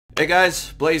Hey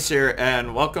guys, Blaze here,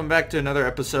 and welcome back to another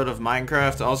episode of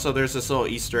Minecraft. Also, there's this little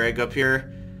Easter egg up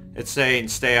here. It's saying,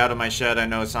 stay out of my shed. I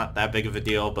know it's not that big of a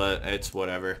deal, but it's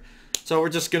whatever. So we're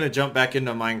just gonna jump back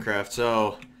into Minecraft.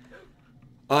 So,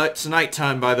 it's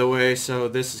nighttime, by the way, so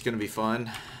this is gonna be fun.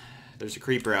 There's a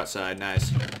creeper outside,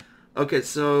 nice. Okay,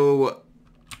 so,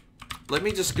 let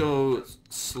me just go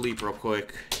sleep real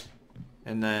quick,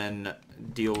 and then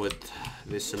deal with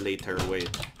this later.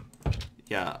 Wait,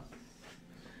 yeah.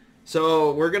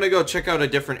 So, we're gonna go check out a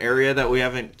different area that we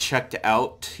haven't checked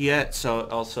out yet. So,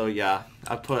 also, yeah,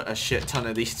 I put a shit ton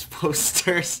of these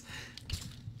posters.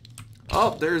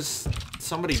 Oh, there's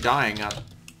somebody dying.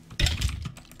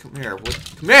 Come here.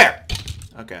 Come here!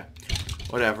 Okay.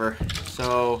 Whatever.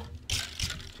 So,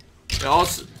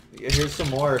 also, here's some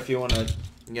more if you want to,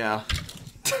 yeah.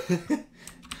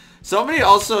 Somebody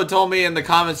also told me in the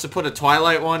comments to put a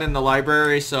Twilight one in the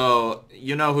library, so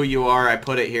you know who you are. I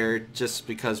put it here just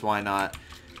because why not.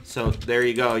 So there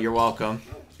you go. You're welcome.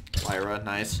 Lyra,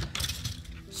 nice.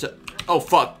 So, oh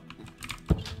fuck.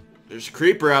 There's a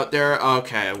creeper out there.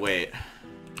 Okay, wait.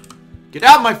 Get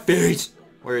out of my face!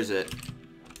 Where is it?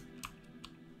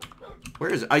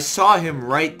 Where is it? I saw him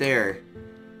right there.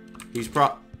 He's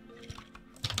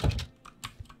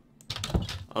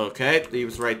okay, he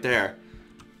was right there.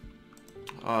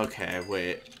 Okay,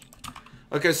 wait.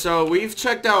 Okay, so we've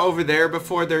checked out over there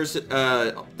before. There's,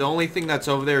 the only thing that's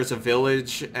over there is a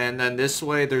village. And then this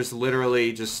way, there's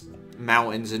literally just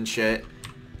mountains and shit.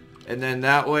 And then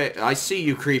that way, I see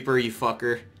you, creeper, you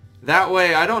fucker. That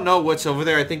way, I don't know what's over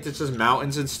there. I think it's just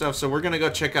mountains and stuff. So we're gonna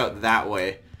go check out that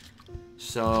way.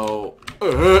 So,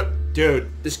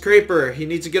 dude, this creeper, he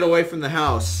needs to get away from the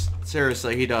house.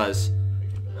 Seriously, he does.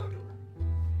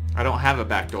 I don't have a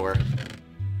back door.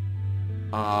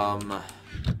 I'm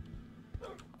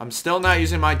still not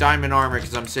using my diamond armor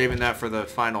because I'm saving that for the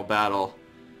final battle.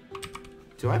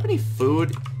 Do I have any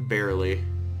food? Barely.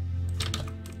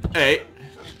 Hey.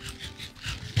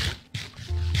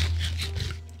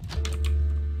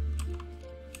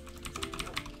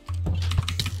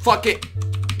 Fuck it.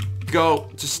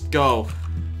 Go. Just go.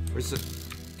 Where's it?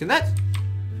 Can that?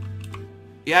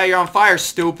 Yeah, you're on fire,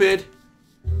 stupid.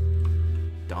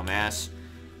 Dumbass.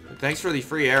 Thanks for the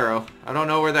free arrow. I don't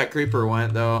know where that creeper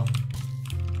went, though.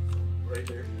 Right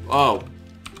there. Oh.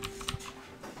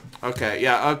 Okay,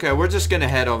 yeah, okay, we're just gonna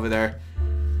head over there.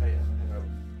 Oh,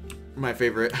 yeah, My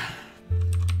favorite.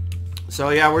 So,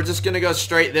 yeah, we're just gonna go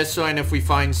straight this way, and if we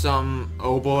find some...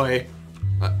 Oh, boy.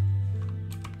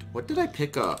 What did I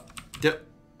pick up?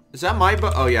 Is that my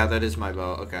bow? Oh, yeah, that is my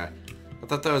bow. Okay. I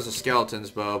thought that was a skeleton's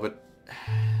bow, but...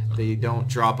 They don't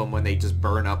drop them when they just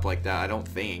burn up like that, I don't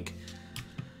think.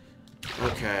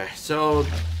 Okay, so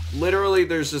literally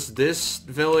there's just this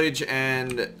village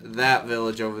and that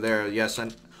village over there. Yes,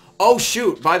 and oh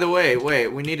shoot, by the way, wait,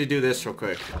 we need to do this real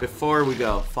quick before we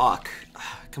go. Fuck.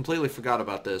 Completely forgot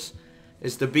about this.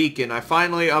 Is the beacon. I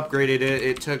finally upgraded it.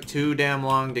 It took too damn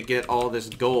long to get all this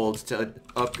gold to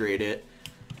upgrade it.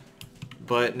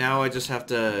 But now I just have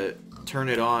to turn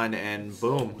it on and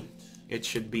boom. It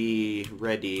should be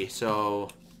ready. So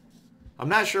I'm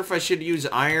not sure if I should use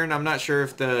iron. I'm not sure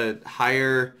if the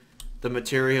higher the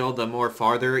material, the more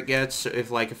farther it gets.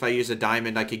 If I use a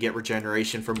diamond, I could get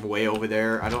regeneration from way over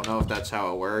there. I don't know if that's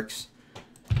how it works.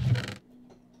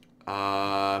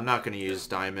 I'm not going to use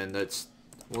diamond.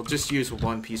 We'll just use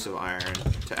one piece of iron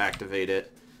to activate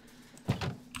it.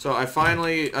 So I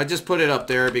just put it up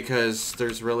there because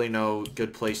there's really no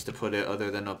good place to put it other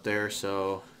than up there.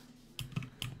 So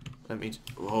let me...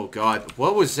 Oh, God.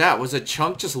 What was that? Was a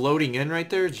chunk just loading in right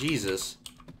there? Jesus.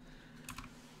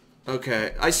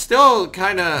 Okay. I still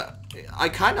kind of... I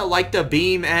kind of like the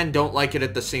beam and don't like it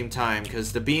at the same time.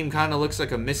 Because the beam kind of looks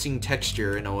like a missing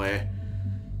texture in a way.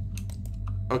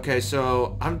 Okay,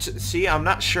 so... I'm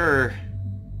not sure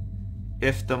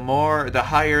if the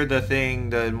higher the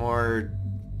thing, the more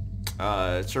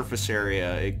surface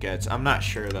area it gets. I'm not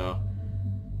sure, though.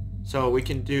 So we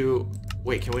can do...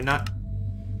 Wait, can we not...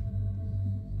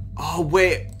 Oh,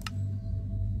 wait.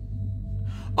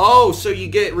 Oh, so you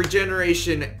get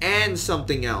regeneration and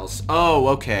something else. Oh,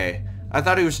 okay. I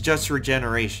thought it was just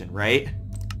regeneration, right?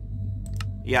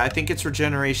 Yeah, I think it's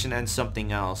regeneration and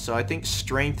something else. So I think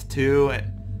strength too.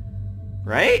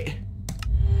 Right?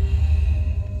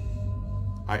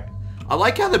 I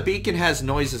like how the beacon has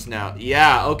noises now.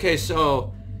 Yeah, okay,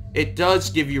 so it does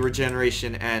give you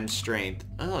regeneration and strength.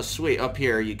 Oh, sweet. Up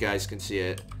here, you guys can see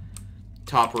it.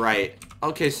 Top right.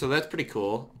 Okay, so that's pretty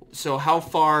cool. So how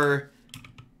far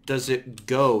does it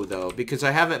go, though? Because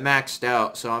I have it maxed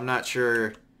out, so I'm not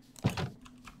sure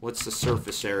what's the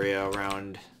surface area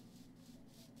around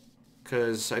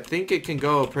Because I think it can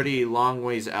go a pretty long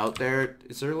ways out there.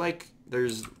 Is there like...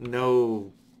 There's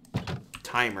no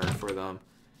timer for them.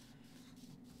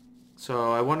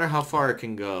 So I wonder how far it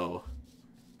can go.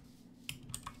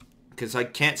 Because I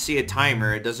can't see a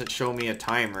timer. It doesn't show me a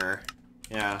timer.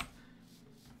 Yeah.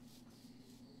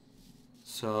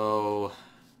 So...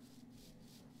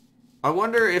 I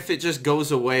wonder if it just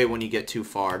goes away when you get too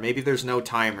far. Maybe there's no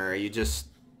timer. You just...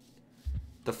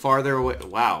 The farther away...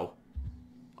 Wow.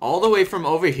 All the way from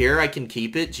over here I can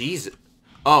keep it? Jeez.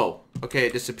 Oh. Okay,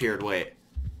 it disappeared. Wait.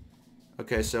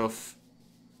 Okay, so...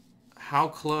 How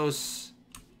close...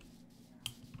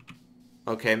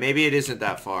 Okay, maybe it isn't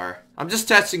that far. I'm just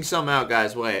testing some out,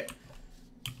 guys. Wait.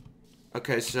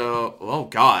 Okay, so... Oh,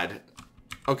 God.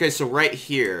 Okay, so right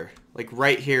here. Like,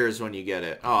 right here is when you get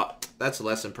it. Oh, that's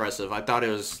less impressive. I thought it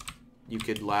was... You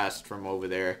could last from over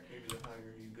there. Maybe the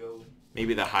higher you go.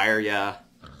 Maybe the higher, yeah.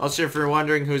 Also, if you're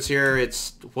wondering who's here,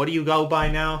 it's... What do you go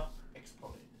by now?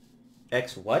 Exponent.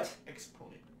 X what?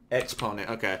 Exponent. Exponent,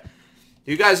 okay.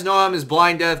 You guys know him as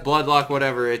Blind Death, Bloodlock,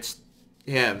 whatever. It's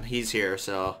him. He's here,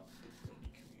 so...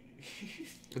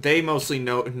 They mostly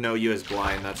know you as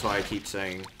Blind. That's why I keep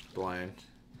saying Blind.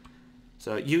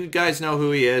 So, you guys know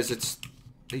who he is.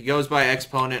 He goes by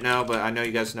Exponent now, but I know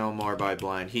you guys know more by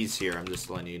Blind. He's here. I'm just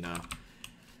letting you know.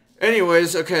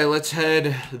 Anyways, okay, let's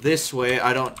head this way.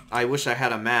 I wish I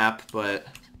had a map, but...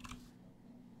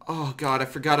 Oh, God, I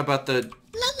forgot about the...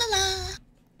 La la la.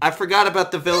 I forgot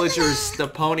about the villagers. The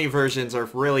pony versions are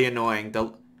really annoying.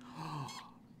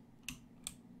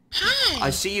 Hi.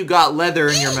 I see you got leather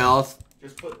in your mouth.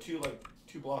 Just put two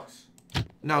blocks.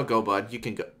 No, go, bud. You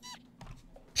can go.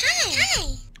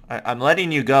 Hi. I'm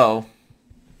letting you go.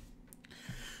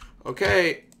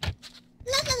 Okay.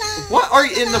 La la la. What are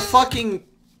you in the fucking...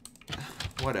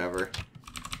 Whatever.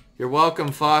 You're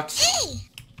welcome, Fox. Hey.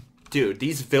 Dude,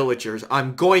 these villagers,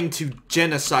 I'm going to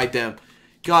genocide them.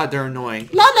 God, they're annoying.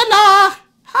 La la la!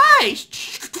 Hi!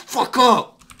 Shut the fuck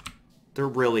up! They're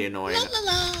really annoying. La la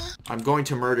la. I'm going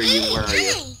to murder you. Where are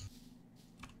you?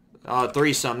 Oh,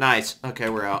 threesome. Nice. Okay,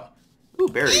 we're out. Ooh,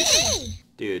 berries. Hey.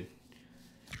 Dude.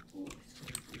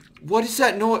 What is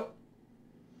that noise?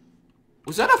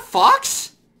 Was that a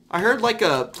fox? I heard like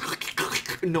a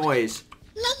noise.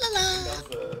 La la la. That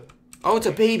was a... Oh, it's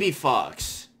a baby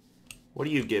fox. What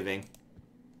are you giving?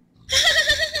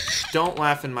 Don't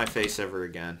laugh in my face ever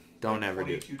again. Don't ever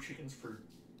do. 22 chickens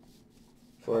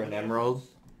For an emerald?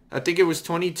 I think it was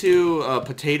 22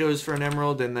 potatoes for an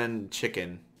emerald and then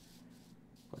chicken.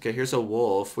 Okay, here's a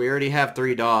wolf. We already have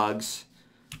 3 dogs.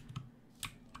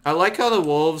 I like how the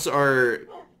wolves are,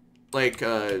 like,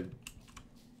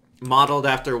 modeled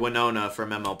after Winona from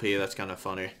MLP. That's kind of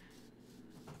funny.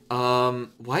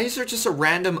 Why is there just a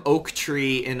random oak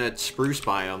tree in a spruce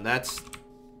biome? That's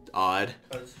odd.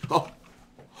 Oh.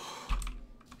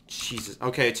 Jesus.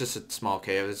 Okay, it's just a small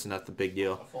cave. It's not the big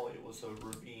deal. I thought it was a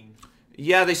ravine.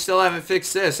 Yeah, they still haven't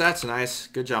fixed this. That's nice.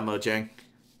 Good job, Mojang.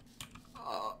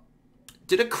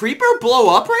 Did a creeper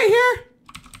blow up right here?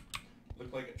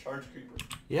 Looked like a charge creeper.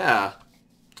 Yeah.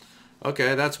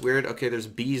 Okay, that's weird. Okay, there's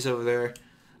bees over there.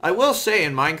 I will say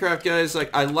in Minecraft, guys, like,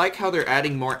 I like how they're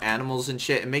adding more animals and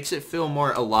shit. It makes it feel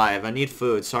more alive. I need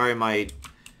food. Sorry, my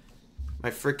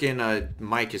freaking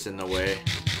mic is in the way.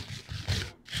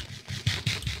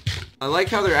 I like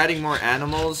how they're adding more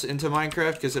animals into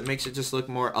Minecraft because it makes it just look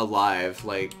more alive.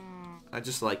 Like, I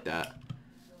just like that.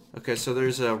 Okay, so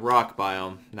there's a rock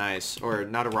biome. Nice. Or,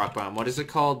 not a rock biome. What is it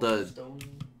called? The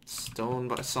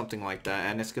stone, something like that.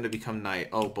 And it's going to become night.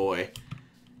 Oh, boy.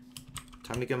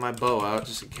 Time to get my bow out,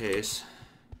 just in case.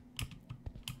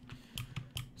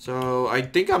 So, I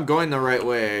think I'm going the right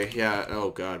way. Yeah,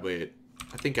 oh, God, wait.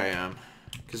 I think I am.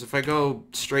 Because if I go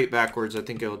straight backwards, I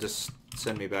think it'll just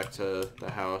send me back to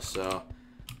the house, so...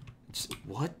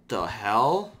 What the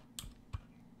hell?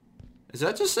 Is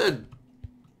that just a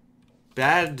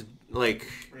bad, like...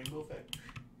 Rainbow effect.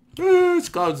 It's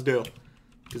Cloudsdale.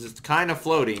 Because it's kind of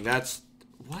floating. That's...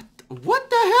 What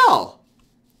the hell?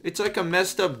 It's like a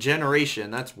messed up generation.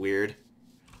 That's weird.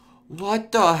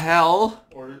 What the hell?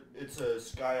 Or it's a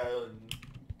Sky Island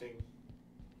thing.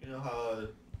 You know how...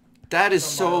 That is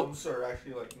some so... biomes are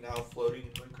actually like now floating in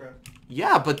Minecraft.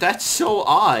 Yeah, but that's so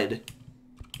odd.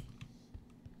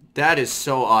 That is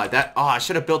so odd. That... Oh, I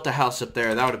should have built the house up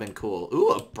there. That would have been cool. Ooh,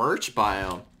 a birch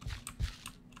biome.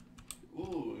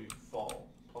 Ooh, fall.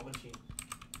 Plummeting.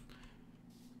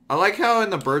 I like how in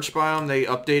the birch biome they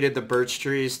updated the birch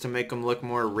trees to make them look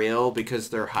more real because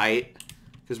their height.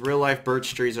 Because real life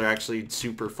birch trees are actually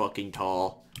super fucking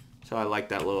tall. So I like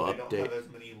that little They update. don't have as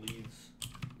many leaves.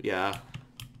 Yeah.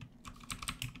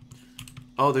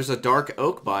 Oh, there's a dark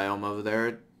oak biome over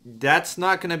there. That's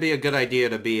not going to be a good idea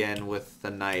to be in with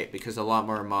the night, because a lot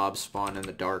more mobs spawn in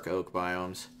the dark oak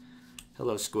biomes.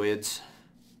 Hello, squids.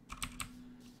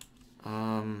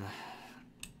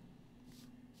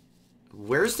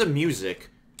 Where's the music?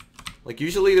 Like,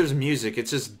 usually there's music.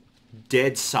 It's just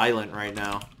dead silent right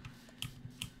now.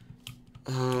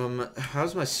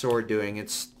 How's my sword doing?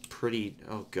 It's pretty...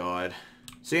 Oh, God.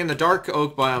 See, in the dark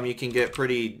oak biome, you can get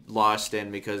pretty lost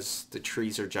in because the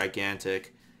trees are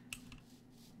gigantic.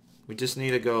 We just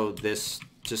need to go this...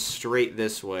 just straight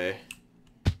this way.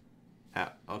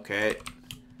 Ah, okay.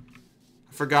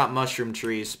 I forgot mushroom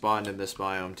trees spawned in this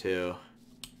biome, too.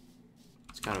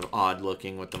 It's kind of odd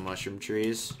looking with the mushroom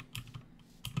trees.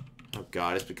 Oh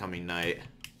god, it's becoming night.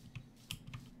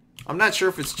 I'm not sure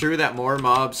if it's true that more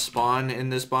mobs spawn in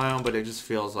this biome, but it just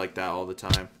feels like that all the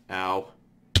time. Ow.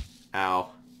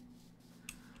 Ow.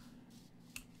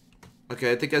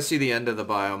 Okay, I think I see the end of the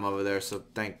biome over there, so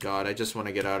thank god. I just want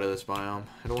to get out of this biome.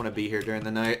 I don't want to be here during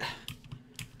the night.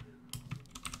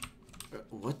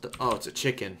 What the? Oh, it's a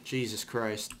chicken. Jesus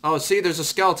Christ. Oh, see, there's a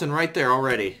skeleton right there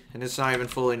already, and it's not even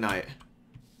fully night.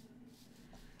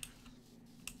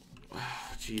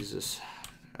 Jesus.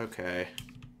 Okay.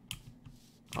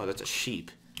 Oh, that's a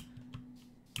sheep.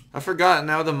 I forgot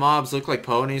now the mobs look like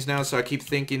ponies now, so I keep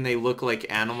thinking they look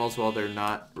like animals while they're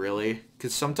not really.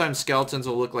 Because sometimes skeletons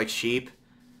will look like sheep,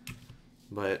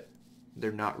 but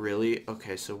they're not really.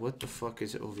 Okay, so what the fuck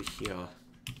is it over here?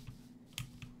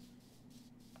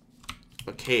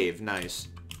 A cave, nice.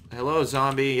 Hello,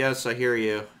 zombie. Yes, I hear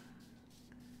you.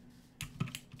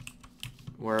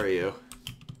 Where are you?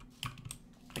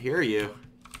 I hear you.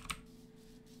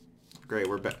 Great,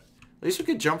 we're back. At least we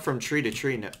could jump from tree to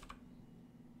tree now.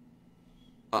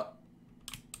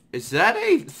 Is that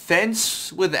a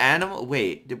fence with animal?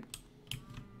 Wait. You're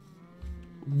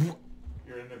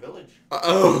in a village.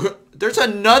 Oh, there's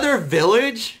another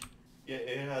village? Yeah,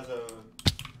 it has a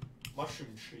mushroom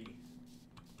tree.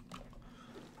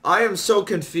 I am so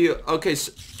confused. Okay,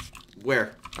 so,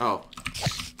 where? Oh.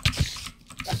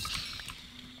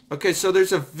 Okay, so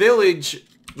there's a village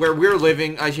where we're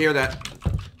living. I hear that.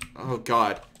 Oh,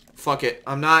 God. Fuck it.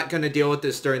 I'm not gonna deal with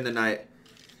this during the night.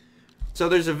 So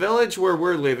there's a village where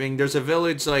we're living. There's a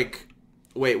village, like...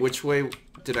 Wait, which way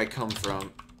did I come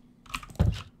from?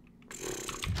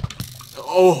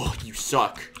 Oh, you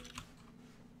suck.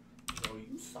 No,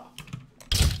 you suck.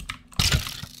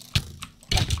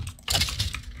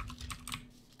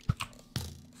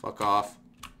 Fuck off.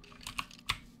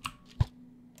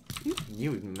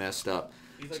 You messed up.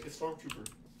 He's like a stormtrooper.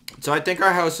 So I think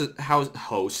our house is...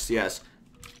 hosts, yes.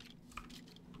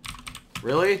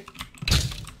 Really?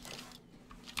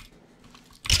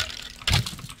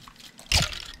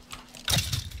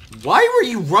 Why were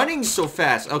you running so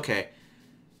fast? Okay.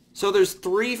 So there's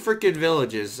 3 freaking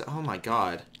villages. Oh my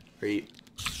god. Are you...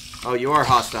 Oh, you are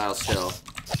hostile still.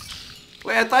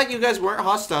 Wait, I thought you guys weren't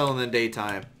hostile in the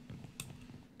daytime.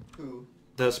 Who?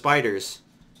 The spiders.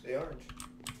 They aren't.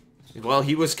 Well,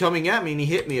 he was coming at me and he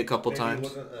hit me a couple Maybe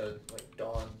times. It wasn't like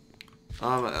dawn.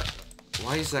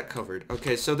 Why is that covered?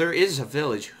 Okay, so there is a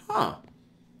village. Huh.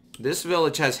 This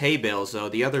village has hay bales, though.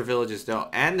 The other villages don't.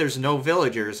 And there's no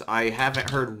villagers. I haven't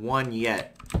heard one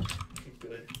yet.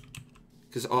 Good.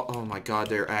 Because, oh my god,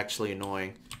 they're actually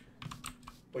annoying.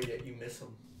 But yet you miss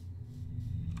them.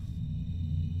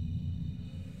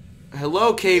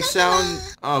 Hello, cave sound.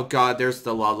 Oh god, there's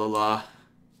the la la la.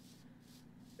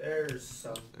 There's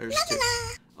some. There's 2.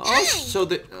 Oh, so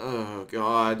the... Oh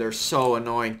god, they're so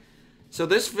annoying. So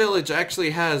this village actually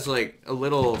has, like, a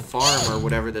little farm or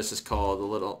whatever this is called. A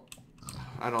little...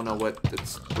 I don't know what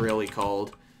it's really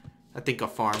called. I think a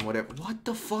farm, whatever. What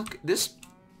the fuck? This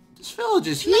village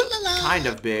is huge. Kind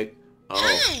of big. Oh.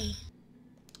 Hi.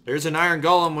 There's an iron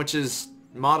golem, which is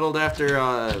modeled after,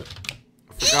 I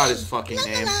forgot his fucking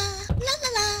name.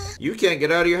 You can't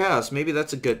get out of your house. Maybe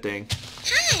that's a good thing.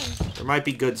 Hi. There might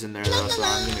be goods in there, though, so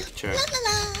I'm gonna check.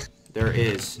 There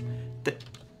is.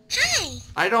 Hi.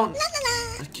 I don't...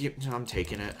 I'm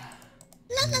taking it.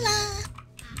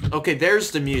 Okay,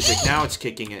 there's the music. Now it's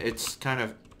kicking it. It's kind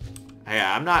of...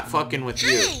 Yeah, I'm not fucking with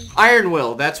you. Iron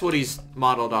Will. That's what he's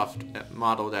modeled after.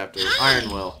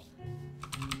 Iron Will.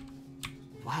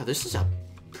 Wow, this is a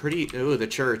pretty... Ooh, the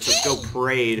church. Let's go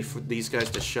pray for these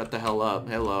guys to shut the hell up.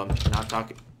 Hello, I'm not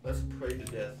talking... Let's pray to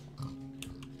death.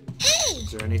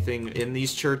 Is there anything in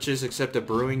these churches except a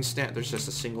brewing stand? There's just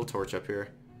a single torch up here.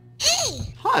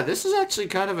 Huh, this is actually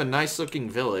kind of a nice looking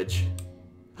village.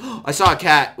 I saw a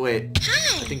cat. Wait.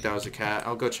 I think that was a cat.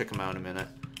 I'll go check him out in a minute.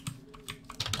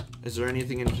 Is there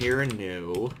anything in here?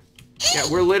 No. Yeah,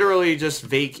 we're literally just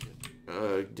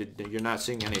You're not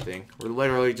seeing anything. We're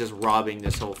literally just robbing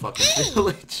this whole fucking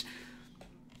village.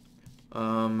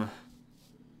 I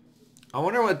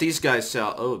wonder what these guys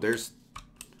sell. Oh, there's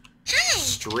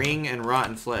string and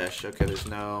rotten flesh. Okay, there's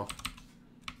no...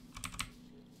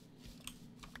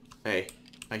 Hey,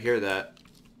 I hear that.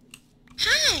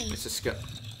 Hi. It's just I'm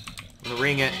gonna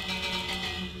ring it.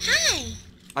 Hi.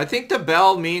 I think the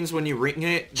bell means when you ring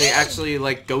it, they actually,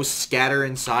 like, go scatter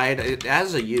inside. It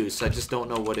has a use. I just don't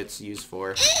know what it's used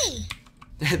for. Hey.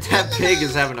 That pig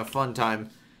is having a fun time.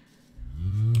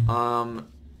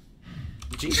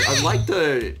 Jeez, I like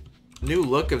the new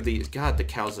look of these. God, the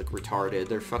cows look retarded.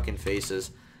 Their fucking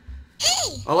faces.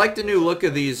 Hey. I like the new look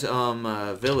of these,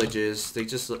 villages. They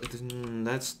just look...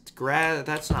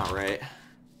 That's not right.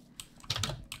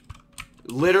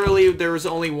 Literally, there was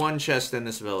only one chest in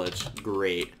this village.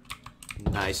 Great.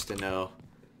 Nice to know.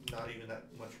 Not even that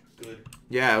much good.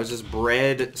 Yeah, it was just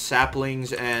bread,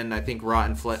 saplings, and I think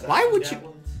rotten flesh. Why would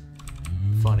you...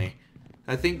 Funny.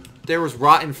 I think there was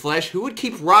rotten flesh. Who would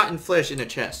keep rotten flesh in a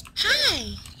chest?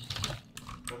 Hi.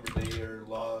 Remember, they are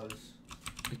laws.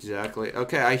 Exactly.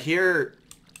 Okay, I hear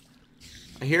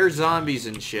zombies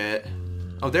and shit.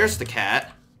 Oh, there's the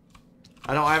cat.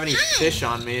 I don't have any fish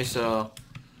on me, so...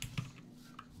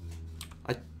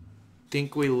 I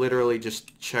think we literally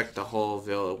just checked the whole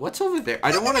villa. What's over there?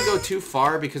 I don't want to go too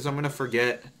far because I'm going to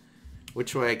forget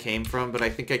which way I came from, but I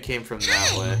think I came from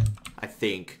that way. I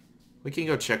think. We can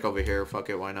go check over here. Fuck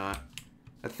it, why not?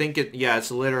 I think yeah,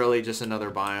 it's literally just another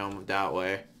biome that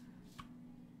way.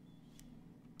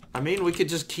 I mean, we could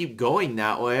just keep going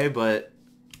that way, but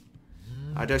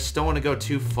I just don't want to go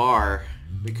too far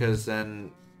because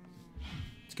then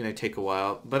it's going to take a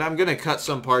while. But I'm going to cut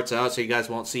some parts out so you guys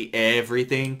won't see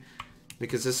everything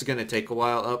because this is going to take a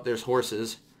while. Oh, there's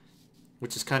horses,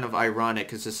 which is kind of ironic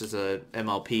because this is a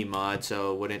MLP mod,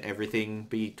 so wouldn't everything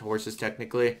be horses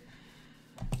technically?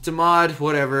 It's a mod,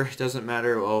 whatever, doesn't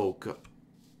matter. Oh, God.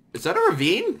 Is that a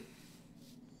ravine?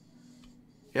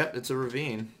 Yep, it's a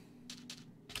ravine.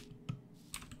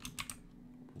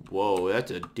 Whoa, that's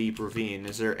a deep ravine.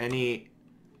 Is there any...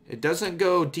 It doesn't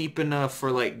go deep enough for,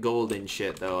 like, gold and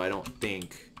shit, though, I don't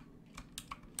think.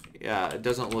 Yeah, it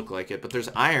doesn't look like it, but there's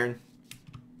iron.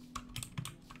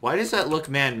 Why does that look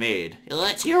man-made?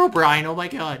 It's Herobrine, oh my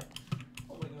god.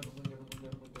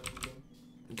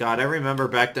 God, I remember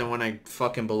back then when I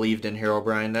fucking believed in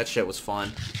Herobrine. That shit was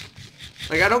fun.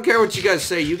 Like, I don't care what you guys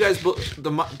say. You guys,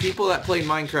 the people that played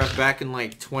Minecraft back in,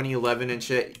 like, 2011 and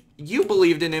shit, you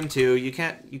believed in him too. You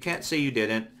can't say you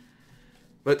didn't.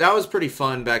 But that was pretty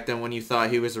fun back then when you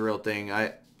thought he was a real thing.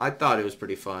 I thought it was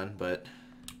pretty fun, but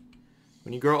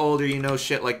when you grow older, you know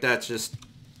shit like that's just,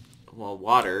 well,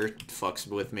 water fucks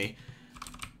with me.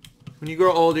 When you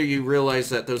grow older, you realize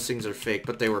that those things are fake,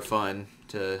 but they were fun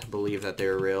to believe that they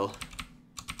were real.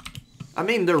 I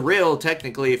mean, they're real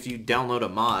technically if you download a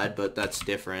mod, but that's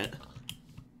different.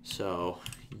 So,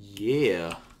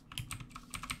 yeah.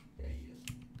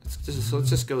 Let's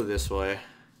just go this way.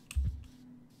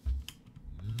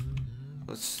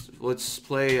 Let's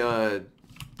play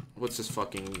what's his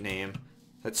fucking name?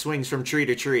 That swings from tree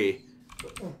to tree.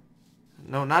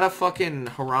 No, not a fucking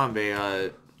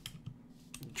Harambe,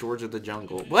 George of the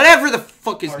Jungle. Whatever the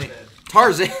fuck his name.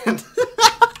 Tarzan.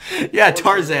 Yeah,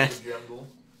 Tarzan.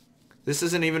 This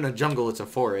isn't even a jungle, it's a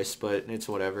forest, but it's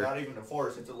whatever. Not even a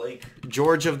forest, it's a lake.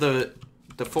 George of the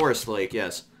forest lake,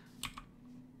 yes.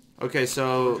 Okay,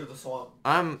 so George of the swamp.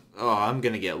 I'm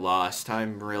gonna get lost.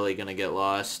 I'm really gonna get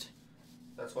lost.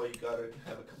 That's why you gotta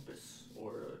have a compass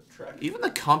or a track. Even the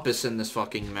compass in this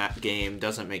fucking game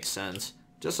doesn't make sense.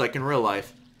 Just like in real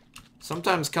life.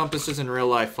 Sometimes compasses in real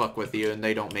life fuck with you and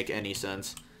they don't make any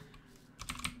sense.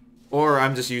 Or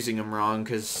I'm just using them wrong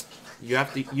because you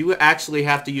actually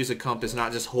have to use a compass,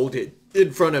 not just hold it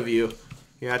in front of you.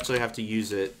 You actually have to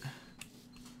use it.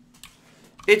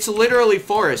 It's literally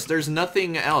forest. There's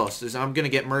nothing else. I'm gonna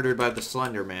get murdered by the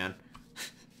Slender Man.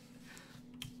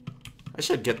 I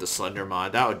should get the Slender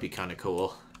mod. That would be kind of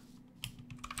cool.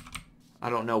 I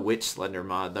don't know which Slender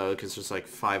mod, though, because there's like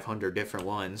 500 different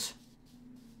ones.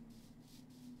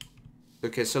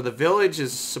 Okay, so the village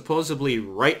is supposedly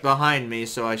right behind me,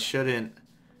 so I shouldn't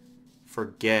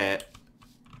forget.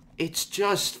 It's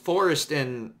just forest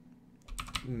and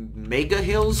Mega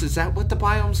Hills? Is that what the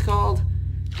biome's called?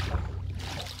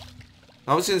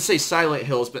 I was going to say Silent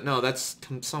Hills, but no, that's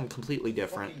something completely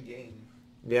different. Fucking game.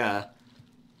 Yeah.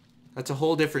 That's a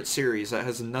whole different series that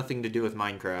has nothing to do with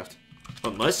Minecraft.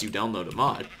 Unless you download a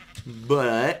mod.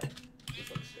 But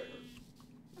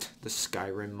the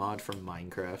Skyrim mod from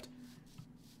Minecraft.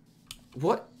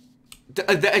 What?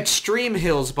 The Extreme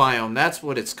Hills biome, that's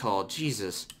what it's called.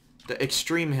 Jesus. The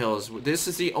extreme hills. This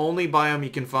is the only biome you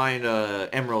can find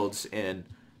emeralds in,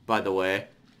 by the way.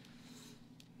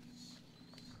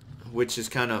 Which is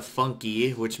kind of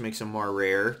funky, which makes them more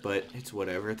rare, but it's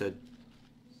whatever. Come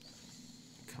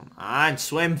on,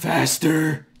 swim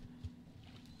faster!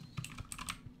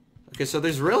 Okay, so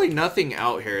there's really nothing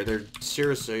out here. They're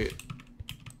seriously...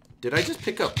 Did I just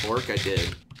pick up pork? I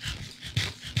did.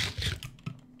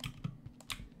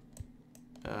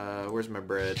 Where's my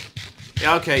bread?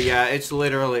 Yeah, okay, yeah, it's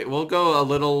literally... We'll go a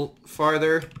little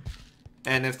farther,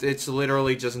 and if it's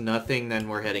literally just nothing, then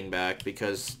we're heading back,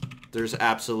 because there's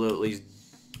absolutely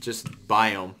just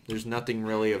biome. There's nothing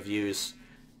really of use,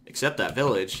 except that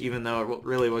village, even though it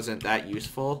really wasn't that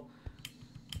useful.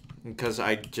 Because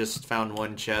I just found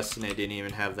one chest and it didn't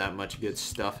even have that much good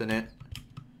stuff in it.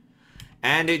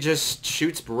 And it just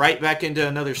shoots right back into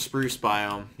another spruce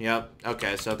biome. Yep.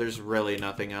 Okay, so there's really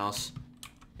nothing else.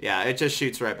 Yeah, it just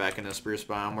shoots right back into spruce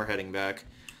biome. We're heading back.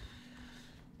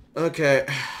 Okay.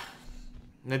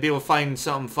 Maybe we'll find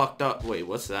something fucked up. Wait,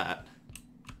 what's that?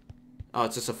 Oh,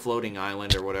 it's just a floating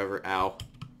island or whatever. Ow.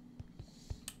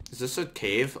 Is this a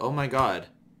cave? Oh my god.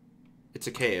 It's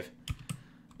a cave.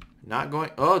 Not going...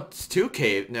 Oh, it's two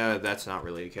cave. No, that's not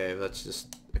really a cave. That's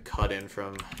just a cut-in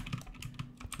from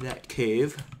that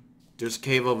cave. There's a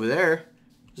cave over there.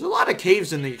 There's a lot of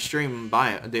caves in the extreme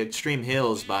biome, the extreme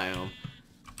hills biome.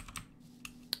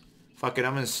 Fuck it,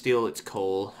 I'm gonna steal its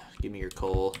coal. Give me your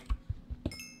coal.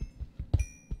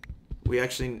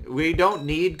 We don't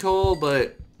need coal,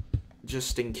 but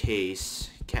just in case.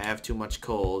 Can't have too much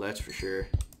coal, that's for sure.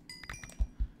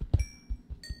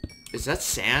 Is that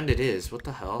sand? It is. What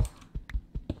the hell?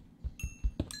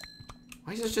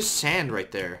 Why is there just sand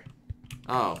right there?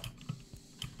 Oh.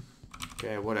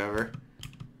 Okay, whatever.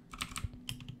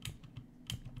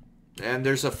 And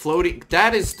there's a floating...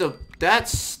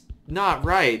 That's not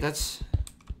right. That's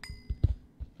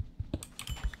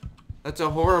a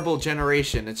horrible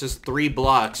generation. It's just 3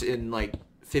 blocks in like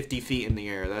 50 feet in the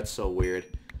air. That's so weird.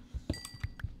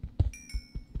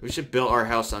 We should build our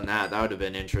house on that. That would have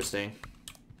been interesting.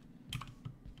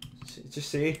 Just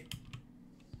see?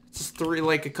 It's just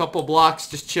like a couple blocks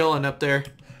just chilling up there.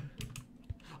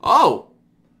 Oh!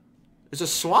 There's a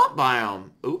swamp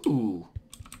biome. Ooh.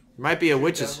 Might be a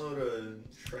witch's... Download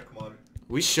a Shrek mod.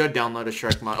 We should download a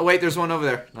Shrek mod. Oh wait, there's one over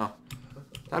there. No.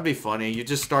 That'd be funny. You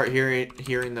just start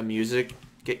hearing the music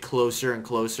get closer and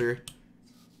closer.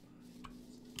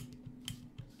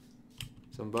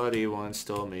 Somebody once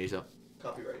told me so.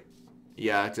 Copyright.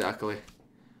 Yeah, exactly.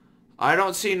 I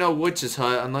don't see no witch's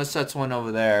hut unless that's one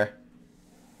over there.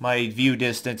 My view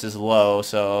distance is low,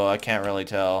 so I can't really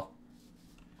tell.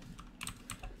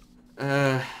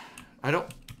 I don't...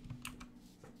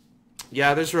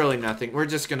 Yeah, there's really nothing. We're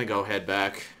just gonna go head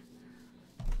back.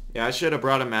 Yeah, I should have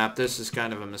brought a map. This is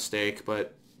kind of a mistake,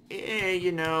 but...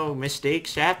 you know,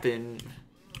 mistakes happen.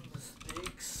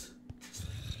 Mistakes.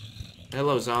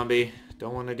 Hello, zombie.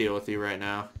 Don't want to deal with you right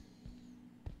now.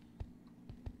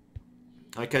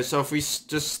 Okay, so if we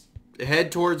just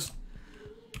head towards...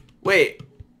 Wait,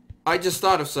 I just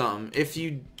thought of something. If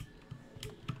you...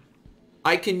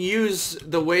 I can use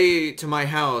the way to my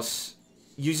house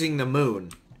using the moon.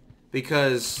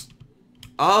 Because...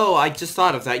 Oh, I just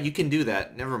thought of that. You can do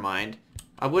that. Never mind.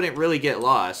 I wouldn't really get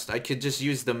lost. I could just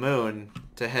use the moon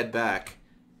to head back.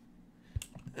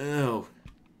 Oh.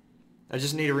 I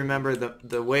just need to remember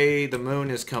the way the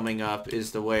moon is coming up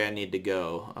is the way I need to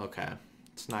go. Okay.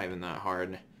 It's not even that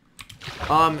hard.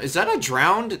 Is that a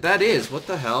drowned? That is. What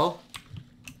the hell?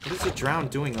 What is a drowned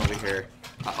doing over here?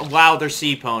 Wow, they're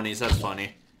sea ponies. That's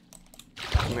funny.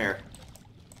 Come here.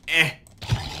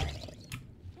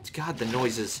 God, the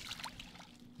noises.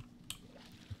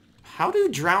 How do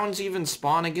drowns even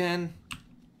spawn again?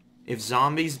 If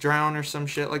zombies drown or some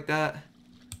shit like that?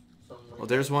 Well,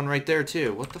 there's one right there,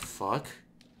 too. What the fuck?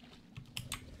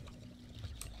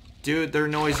 Dude, their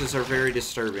noises are very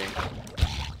disturbing.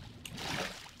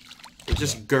 They're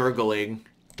just gurgling.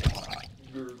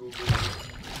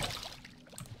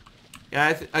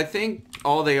 Yeah, I think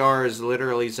all they are is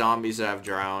literally zombies that have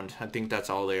drowned. I think that's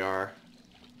all they are.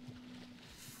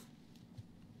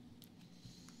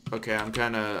 Okay, I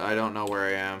don't know where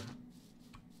I am.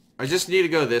 I just need to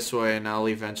go this way and I'll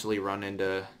eventually run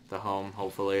into the home,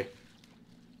 hopefully.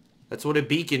 That's what a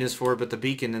beacon is for, but the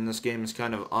beacon in this game is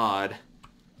kind of odd.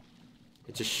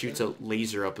 It just shoots a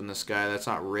laser up in the sky. That's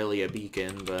not really a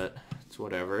beacon, but it's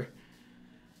whatever.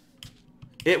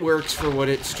 It works for what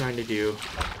it's trying to do.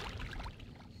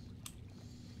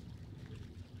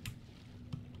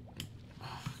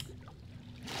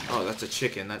 Oh, that's a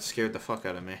chicken. That scared the fuck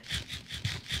out of me.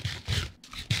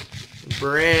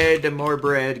 Bread, more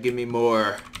bread, give me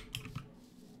more.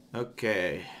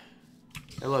 Okay.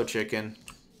 Hello, chicken.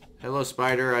 Hello,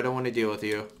 spider. I don't want to deal with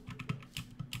you.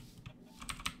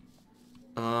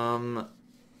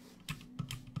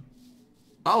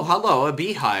 Oh, hello. A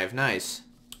beehive. Nice.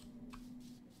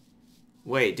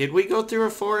 Wait, did we go through a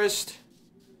forest?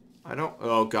 I don't...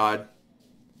 Oh, God.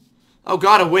 Oh,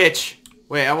 God, a witch.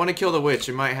 Wait, I want to kill the witch.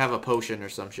 It might have a potion or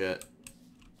some shit.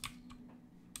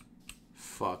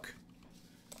 Fuck.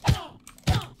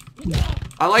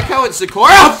 I like how it's Zakora.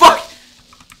 Oh, fuck!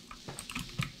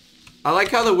 I like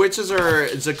how the witches are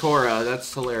Zakora.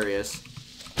 That's hilarious.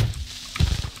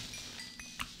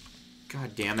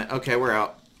 God damn it. Okay, we're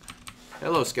out.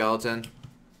 Hello, skeleton.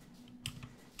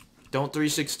 Don't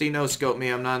 360 no-scope me.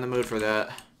 I'm not in the mood for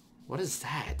that. What is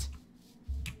that?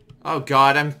 Oh,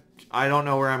 God. I don't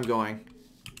know where I'm going.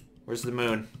 Where's the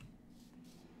moon?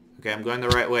 Okay, I'm going the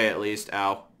right way at least.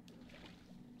 Ow.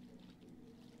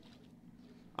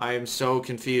 I am so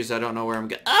confused. I don't know where I'm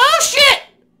going. Oh, shit!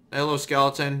 Hello,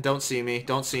 skeleton. Don't see me.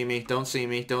 Don't see me. Don't see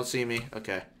me. Don't see me.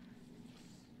 Okay.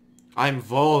 I'm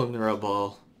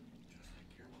vulnerable.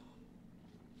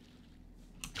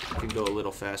 I can go a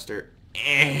little faster.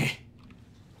 Eh.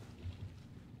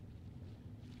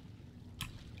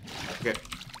 Okay.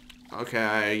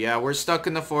 Okay, yeah, we're stuck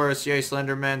in the forest. Yay,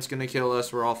 Slenderman's gonna kill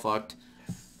us. We're all fucked.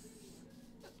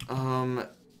 Yumpty,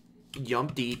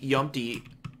 yumpty.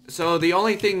 So the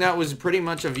only thing that was pretty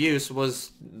much of use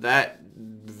was that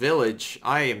village.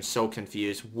 I am so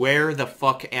confused. Where the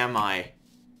fuck am I?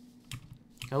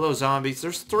 Hello, zombies.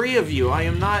 There's 3 of you. I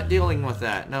am not dealing with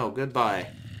that. No, goodbye.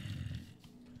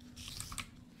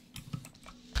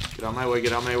 Get out my way,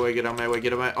 get out my way, get out my way,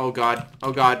 get out my... Oh, God.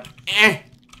 Oh, God. Eh!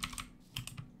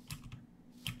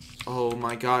 Oh,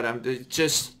 my God. I'm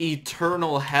just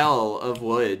eternal hell of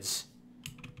woods.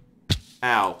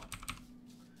 Ow.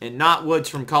 And not woods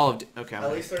from Call of Duty. Okay.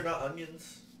 At least they're not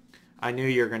onions. I knew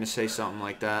you were going to say something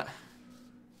like that.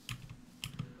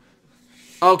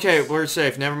 Okay, we're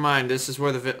safe. Never mind. This is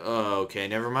where the... Oh, okay,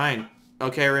 never mind.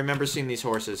 Okay, I remember seeing these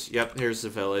horses. Yep, here's the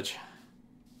village.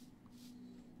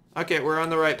 Okay, we're on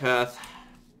the right path.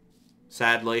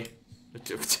 Sadly. Wow,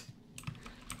 that's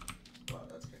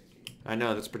kind of gay. I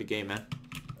know, that's pretty gay, man.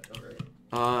 I know,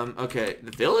 right? Okay,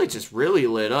 the village is really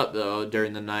lit up, though,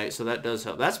 during the night, so that does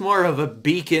help. That's more of a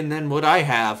beacon than what I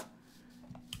have.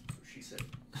 That's what she said.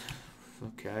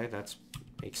 Okay, that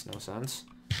makes no sense.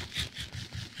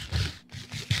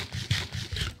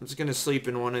 I'm just gonna sleep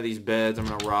in one of these beds. I'm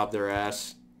gonna rob their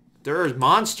ass. There are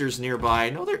monsters nearby.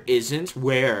 No, there isn't.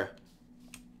 Where?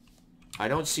 I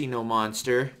don't see no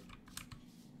monster.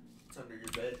 It's under your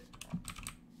bed.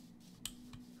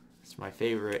 It's my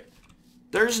favorite.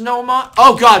 There's no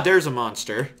Oh, God, there's a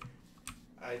monster.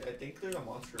 I think there's a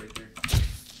monster right there.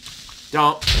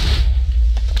 Don't.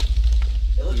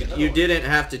 Hey, look, You one. didn't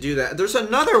have to do that. There's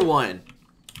another one.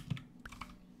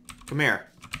 Come here.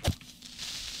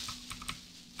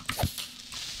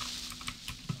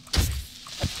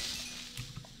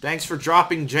 Thanks for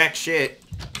dropping jack shit.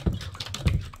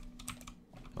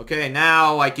 Okay,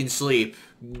 now I can sleep.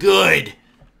 Good.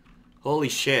 Holy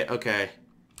shit, okay.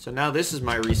 So now this is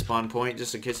my respawn point,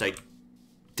 just in case I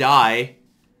die.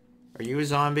 Are you a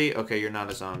zombie? Okay, you're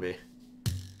not a zombie.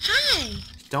 Hi.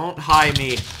 Don't hi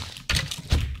me.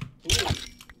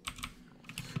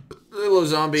 Hello,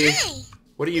 zombie. Hi.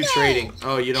 What are you No. trading?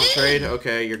 Oh, you don't trade?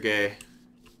 Okay, you're gay.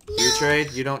 No. You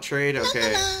trade? You don't trade?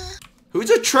 Okay. No.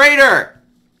 Who's a traitor?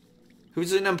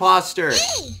 Who's an imposter?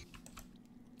 Hey.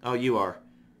 Oh, you are.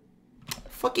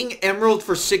 Fucking emerald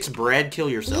for 6 bread, kill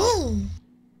yourself. Ooh.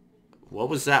 What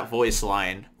was that voice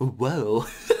line? Whoa.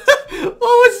 What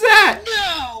was that?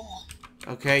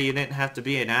 No. Okay, you didn't have to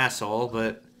be an asshole,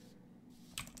 but...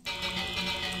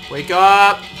 Wake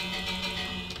up!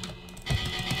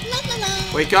 La la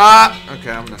la. Wake up!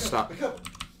 Okay, I'm gonna stop. Wake up.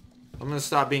 I'm gonna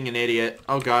stop being an idiot.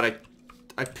 Oh god,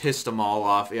 I pissed them all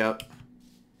off, yep.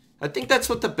 I think that's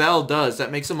what the bell does.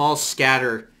 That makes them all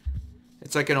scatter.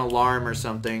 It's like an alarm or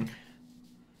something.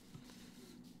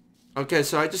 Okay,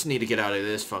 so I just need to get out of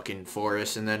this fucking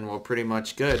forest and then we're pretty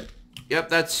much good. Yep,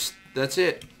 that's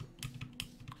it.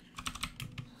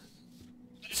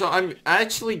 So I'm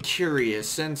actually curious,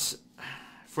 since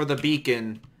for the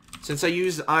beacon, since I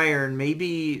used iron,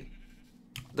 maybe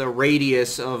the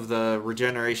radius of the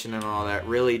regeneration and all that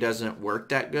really doesn't work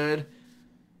that good.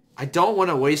 I don't want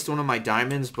to waste one of my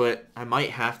diamonds, but I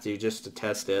might have to just to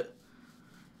test it.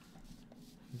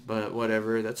 But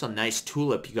whatever, that's a nice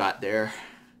tulip you got there.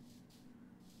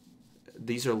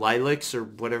 These are lilacs or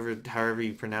whatever, however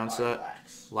you pronounce that.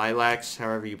 Lilacs,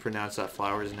 however you pronounce that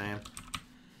flower's name.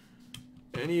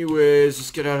 Anyways, let's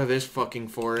get out of this fucking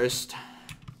forest.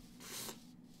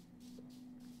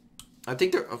 I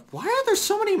think there... Why are there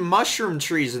so many mushroom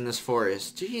trees in this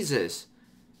forest? Jesus.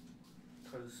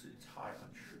 Because it's high on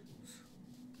shrooms.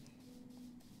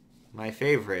 My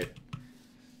favorite.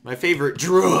 My favorite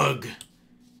drug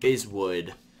is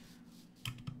wood.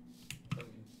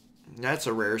 That's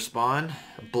a rare spawn.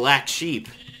 A black sheep.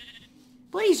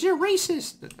 Blaze, you're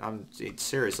racist. It's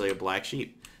seriously a black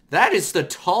sheep. That is the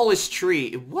tallest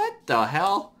tree. What the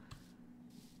hell?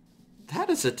 That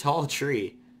is a tall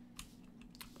tree.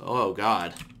 Oh,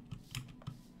 God.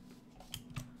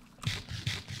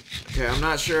 Okay, I'm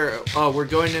not sure. Oh, we're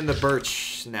going in the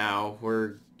birch now.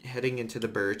 We're heading into the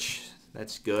birch.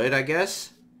 That's good, I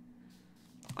guess.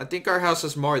 I think our house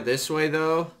is more this way,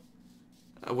 though.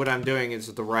 What I'm doing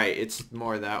is the right. It's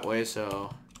more that way, so...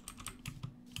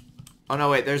 Oh, no,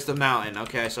 wait. There's the mountain.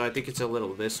 Okay, so I think it's a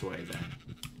little this way, then.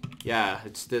 Yeah,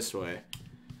 it's this way.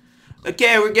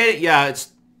 Okay, we're getting... Yeah,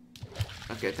 it's...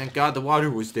 Okay, thank God the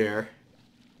water was there.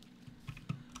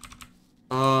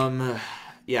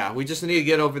 Yeah, we just need to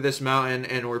get over this mountain,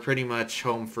 and we're pretty much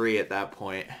home free at that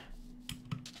point.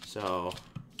 So...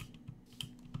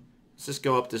 Let's just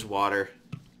go up this water.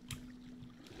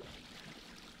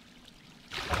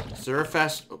 Is there a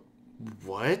fast...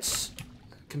 What?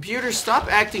 Computer, stop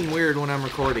acting weird when I'm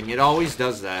recording. It always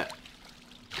does that.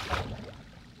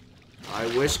 I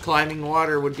wish climbing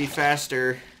water would be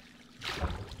faster.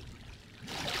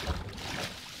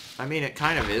 I mean, it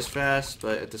kind of is fast,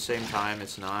 but at the same time,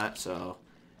 it's not, so...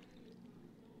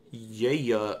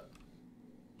 Yeah.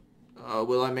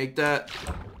 Will I make that?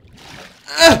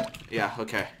 Yeah,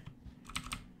 okay.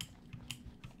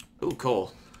 Ooh,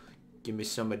 coal. Give me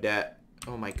some of that.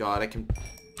 Oh my God, I can...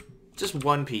 Just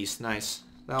one piece. Nice.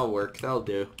 That'll work. That'll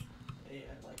do. Hey,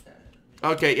 I like that.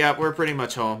 Okay, yeah, we're pretty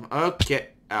much home. Okay.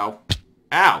 Ow.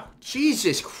 Ow!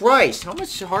 Jesus Christ! How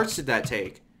much hearts did that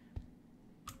take?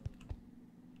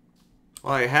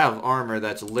 Well, I have armor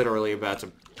that's literally about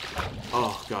to...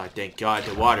 Oh, God, thank God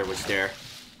the water was there.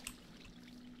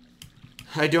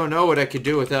 I don't know what I could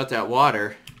do without that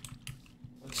water.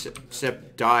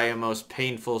 Except die a most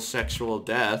painful sexual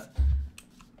death.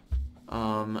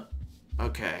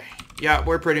 Okay. Yeah,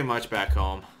 we're pretty much back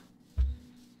home.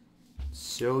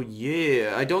 So,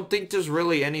 yeah. I don't think there's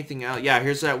really anything else. Yeah,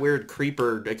 here's that weird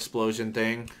creeper explosion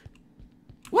thing.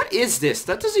 What is this?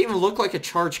 That doesn't even look like a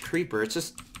charged creeper. It's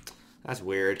just... That's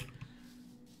weird.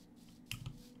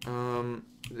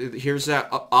 Here's that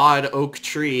odd oak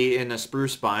tree in a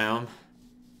spruce biome.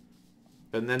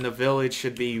 And then the village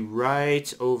should be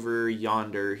right over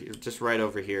yonder. Just right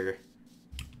over here.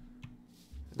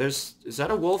 Is that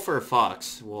a wolf or a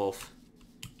fox? Wolf.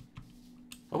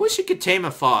 I wish you could tame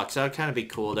a fox. That would kind of be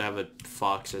cool to have a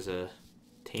fox as a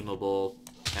tameable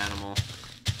animal.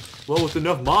 Well, with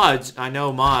enough mods. I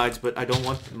know mods, but I don't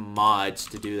want mods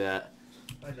to do that.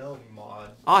 I know,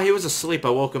 mod. Oh, he was asleep.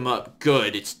 I woke him up.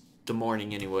 Good. It's the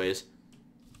morning anyways.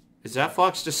 Is that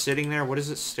fox just sitting there? What is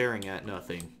it staring at?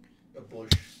 Nothing. A bush.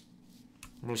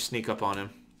 I'm gonna sneak up on him.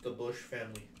 The Bush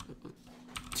family.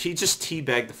 He just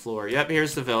teabagged the floor. Yep,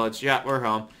 here's the village. Yeah, we're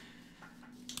home.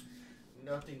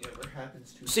 Nothing ever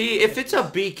happens to... See, if it's a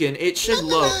beacon, it should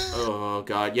look... Oh,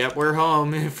 God. Yep, we're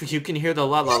home. If you can hear the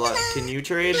la la la. Can you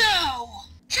trade? No.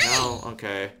 No?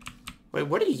 Okay. Wait,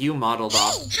 what are you modeled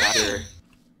off after?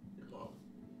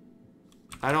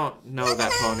 I don't know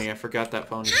that pony. I forgot that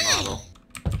pony's model.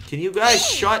 Can you guys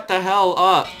shut the hell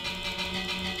up?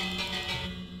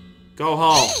 Go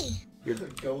home. You're...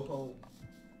 Go home.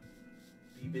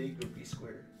 Be big or be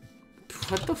square.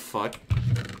 What the fuck?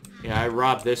 Yeah, I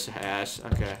robbed this ass.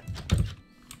 Okay.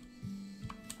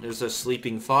 There's a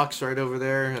sleeping fox right over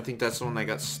there. I think that's the one that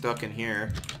got stuck in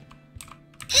here.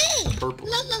 Hey. Purple.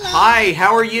 La, la, la. Hi,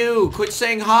 how are you? Quit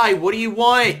saying hi. What do you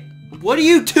want? What are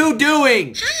you two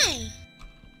doing? Hi.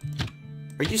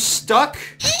 Are you stuck?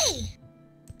 Hey.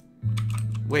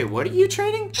 Wait, what are you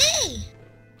trading? Hey.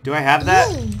 Do I have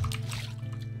that? Ooh.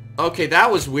 Okay,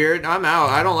 that was weird. I'm out.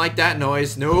 I don't like that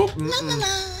noise. Nope. La, la, la.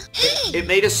 Hey. It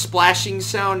made a splashing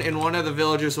sound and one of the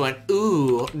villagers went,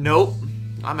 ooh. Nope.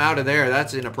 I'm out of there.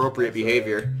 That's inappropriate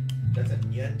behavior. That's a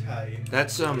nyentai.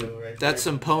 That's right that's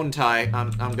there. some pontai.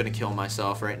 I'm gonna kill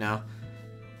myself right now.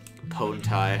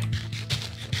 Pontai.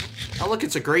 Oh look,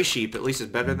 it's a gray sheep. At least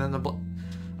it's better than the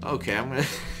Okay, I'm gonna...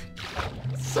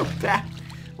 So bad.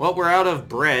 Well, we're out of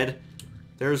bread.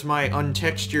 There's my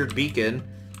untextured beacon.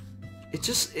 It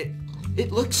just...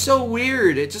 It looks so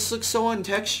weird. It just looks so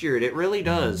untextured. It really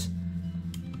does.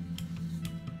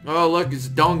 Oh, look, it's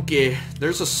donkey.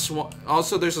 There's a swamp.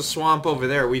 Also, there's a swamp over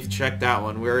there. We've checked that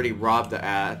one. We already robbed their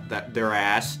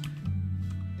ass.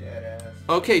 Dead ass.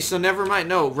 Okay, so never mind.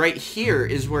 No, right here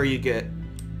is where you get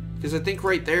Because I think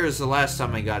right there is the last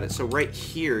time I got it. So right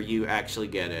here, you actually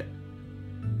get it.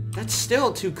 That's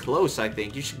still too close, I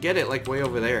think. You should get it, like, way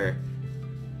over there.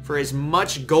 For as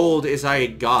much gold as I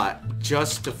got,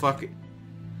 just to fuck...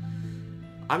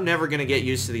 I'm never gonna get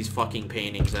used to these fucking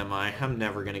paintings, am I? I'm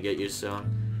never gonna get used to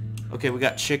them. Okay, we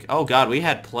got Oh god, we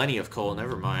had plenty of coal,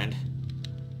 never mind.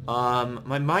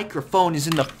 My microphone is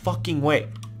in the fucking way.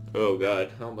 Oh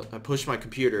god, I pushed my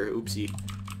computer, oopsie.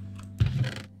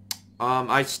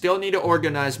 I still need to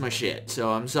organize my shit,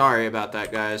 so I'm sorry about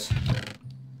that, guys.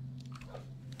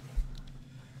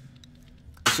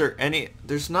 Sir,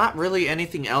 there's not really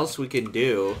anything else we can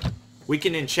do. We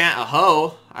can enchant a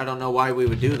hoe. I don't know why we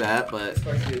would do that, but...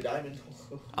 Especially a diamond.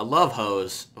 I love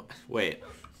hoes. Wait.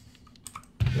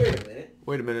 Wait a minute.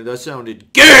 Wait a minute, that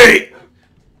sounded gay!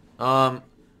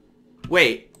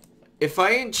 Wait. If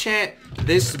I enchant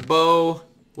this bow,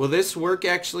 will this work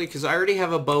actually? Because I already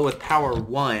have a bow with power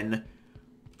 1.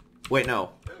 Wait,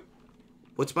 no.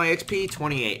 What's my XP?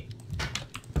 28.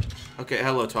 Okay,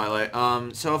 hello, Twilight.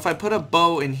 So if I put a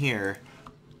bow in here...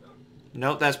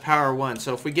 Nope, that's power 1.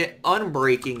 So if we get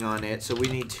unbreaking on it, so we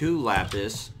need 2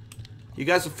 lapis. You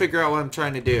guys will figure out what I'm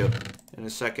trying to do in a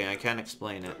second. I can't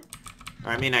explain it.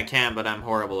 Or, I mean, I can, but I'm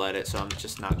horrible at it, so I'm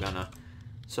just not gonna.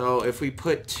 So if we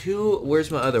put 2...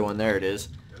 Where's my other one? There it is.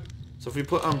 So if we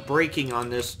put unbreaking on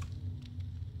this...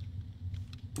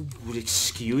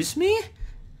 Excuse me?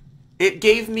 It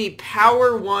gave me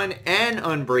power 1 and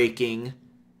unbreaking,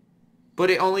 but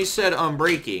it only said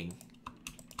unbreaking.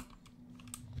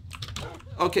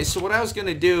 Okay, so what I was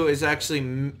gonna do is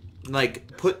actually,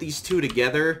 like, put these 2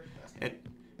 together, and...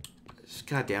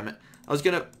 God damn it. I was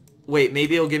gonna... Wait,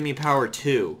 maybe it'll give me power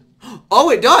 2.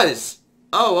 Oh, it does!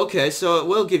 Oh, okay, so it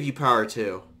will give you power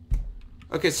 2.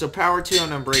 Okay, so power 2 on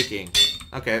unbreaking.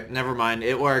 Okay, never mind,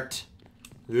 it worked.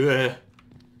 Ugh.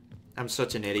 I'm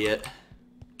such an idiot.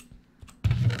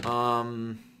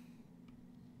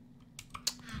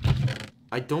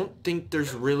 I don't think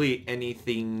there's really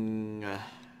anything...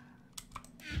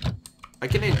 I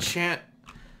can enchant...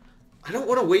 I don't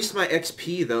want to waste my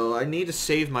XP, though. I need to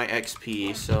save my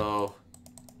XP, so...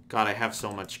 God, I have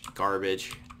so much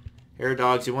garbage. Here,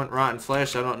 dogs, you want rotten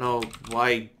flesh? I don't know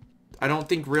why... I don't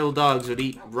think real dogs would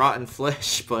eat rotten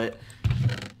flesh, but...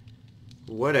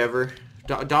 Whatever.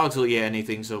 Dogs will eat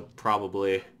anything, so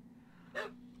probably...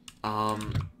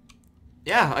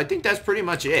 Yeah, I think that's pretty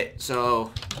much it,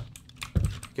 so...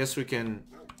 Guess we can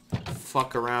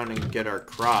fuck around and get our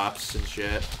crops and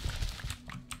shit.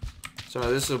 So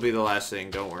this will be the last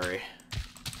thing, don't worry.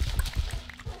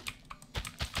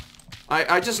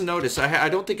 I just noticed, I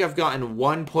don't think I've gotten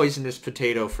 1 poisonous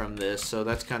potato from this, so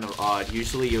that's kind of odd.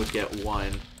 Usually you would get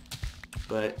 1,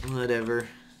 but whatever.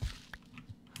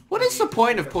 What is the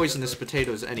point of poisonous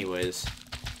potatoes anyways?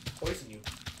 Poison you.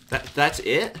 That's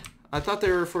it? I thought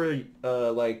they were for,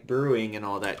 like, brewing and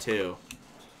all that too.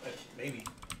 Maybe.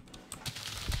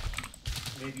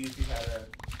 Maybe if you had a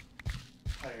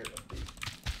higher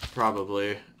update.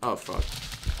 Probably. Oh, fuck.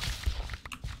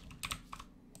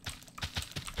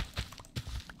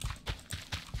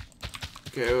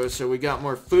 Okay, so we got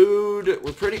more food.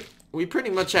 We pretty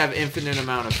much have infinite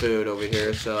amount of food over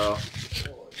here, so...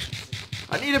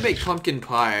 I need to make pumpkin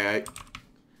pie.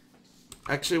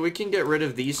 Actually, we can get rid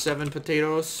of these 7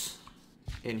 potatoes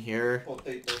in here.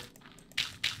 Potato.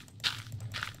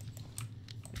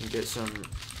 And get some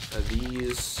of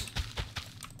these.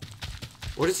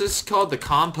 What is this called? The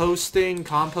compost thing?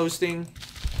 Composting?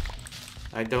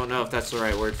 I don't know if that's the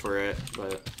right word for it,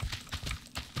 but...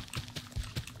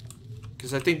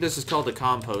 Because I think this is called a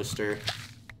composter.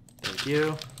 Thank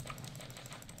you.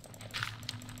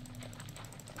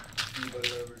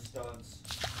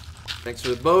 Thanks for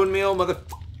the bone meal, mother...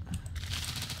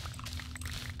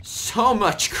 So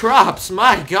much crops!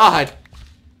 My god!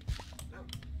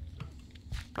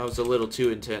 I was a little too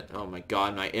intent. Oh my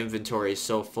god, my inventory is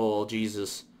so full.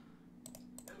 Jesus.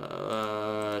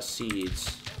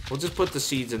 Seeds. We'll just put the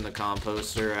seeds in the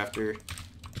composter after. And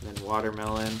then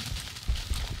watermelon.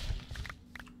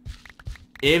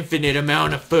 Infinite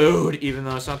amount of food! Even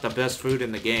though it's not the best food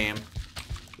in the game.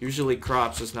 Usually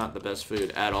crops is not the best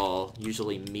food at all.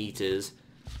 Usually meat is.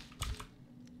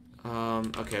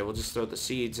 Okay, we'll just throw the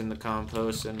seeds in the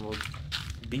compost and we'll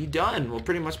be done. We'll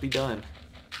pretty much be done.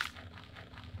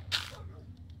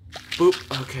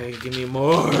 Boop. Okay, give me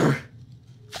more.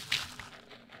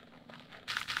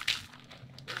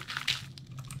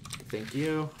 Thank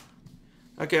you.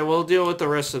 Okay, we'll deal with the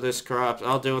rest of this crop.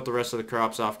 I'll deal with the rest of the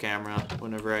crops off camera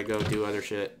whenever I go do other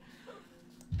shit.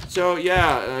 So,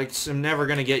 yeah, I'm never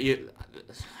gonna get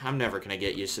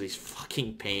used to these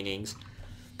fucking paintings.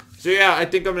 So yeah, I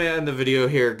think I'm gonna end the video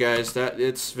here, guys.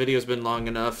 Its video's been long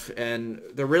enough, and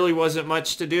there really wasn't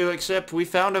much to do except we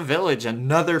found a village,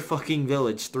 another fucking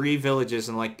village, 3 villages,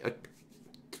 and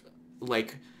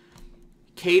like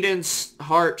Cadence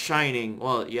heart shining.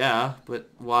 Well, yeah,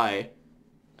 but why?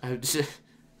 I'm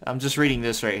just reading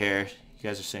this right here. You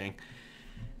guys are seeing.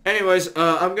 Anyways,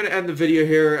 I'm gonna end the video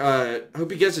here. I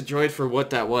hope you guys enjoyed for what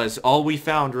that was. All we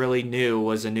found really new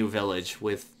was a new village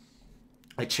with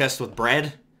a chest with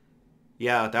bread.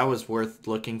 Yeah, that was worth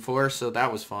looking for, so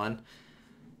that was fun.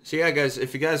 So yeah, guys,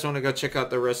 if you guys want to go check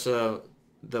out the rest of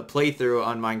the playthrough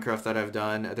on Minecraft that I've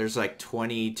done, there's like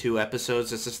 22 episodes.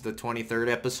 This is the 23rd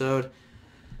episode.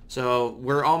 So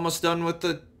we're almost done with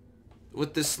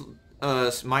this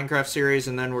Minecraft series,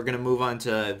 and then we're going to move on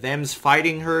to Them's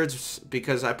Fighting Herds,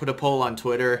 because I put a poll on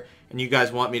Twitter, and you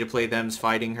guys want me to play Them's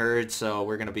Fighting Herds, so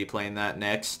we're going to be playing that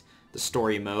next, the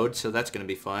story mode, so that's going to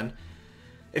be fun.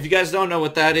 If you guys don't know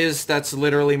what that is, that's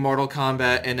literally Mortal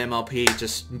Kombat and MLP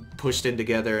just pushed in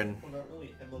together, and Well, not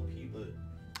really MLP, but...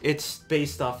 it's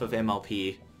based off of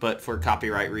MLP, but for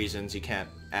copyright reasons, you can't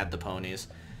add the ponies.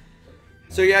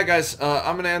 So yeah, guys,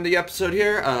 I'm going to end the episode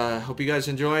here. Hope you guys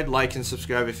enjoyed. Like and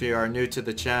subscribe if you are new to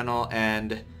the channel,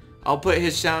 and I'll put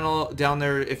his channel down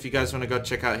there if you guys want to go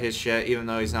check out his shit, even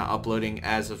though he's not uploading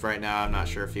as of right now. I'm not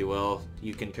sure if he will.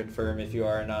 You can confirm if you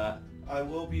are or not. I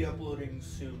will be uploading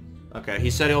soon. Okay,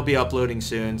 he said he'll be uploading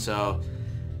soon, so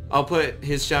I'll put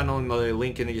his channel in the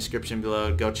link in the description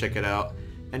below. Go check it out.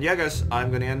 And yeah, guys, I'm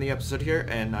going to end the episode here,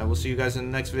 and I will see you guys in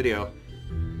the next video.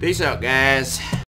 Peace out, guys.